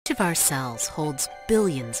of our cells holds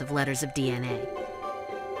billions of letters of DNA.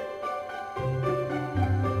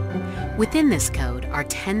 Within this code are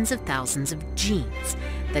tens of thousands of genes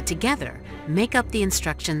that together make up the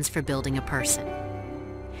instructions for building a person.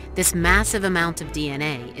 This massive amount of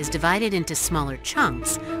DNA is divided into smaller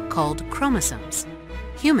chunks called chromosomes.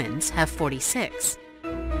 Humans have 46.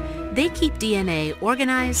 They keep DNA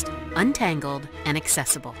organized, untangled, and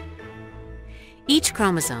accessible. Each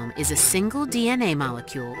chromosome is a single DNA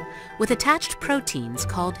molecule with attached proteins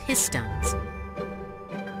called histones.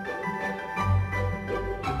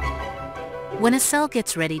 When a cell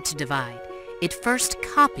gets ready to divide, it first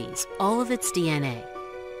copies all of its DNA.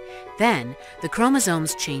 Then, the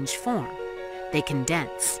chromosomes change form. They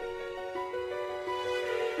condense.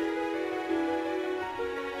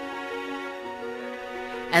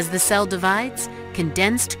 As the cell divides,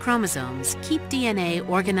 condensed chromosomes keep DNA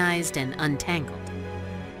organized and untangled.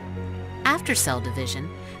 After cell division,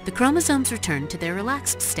 the chromosomes return to their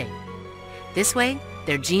relaxed state. This way,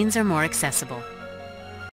 their genes are more accessible.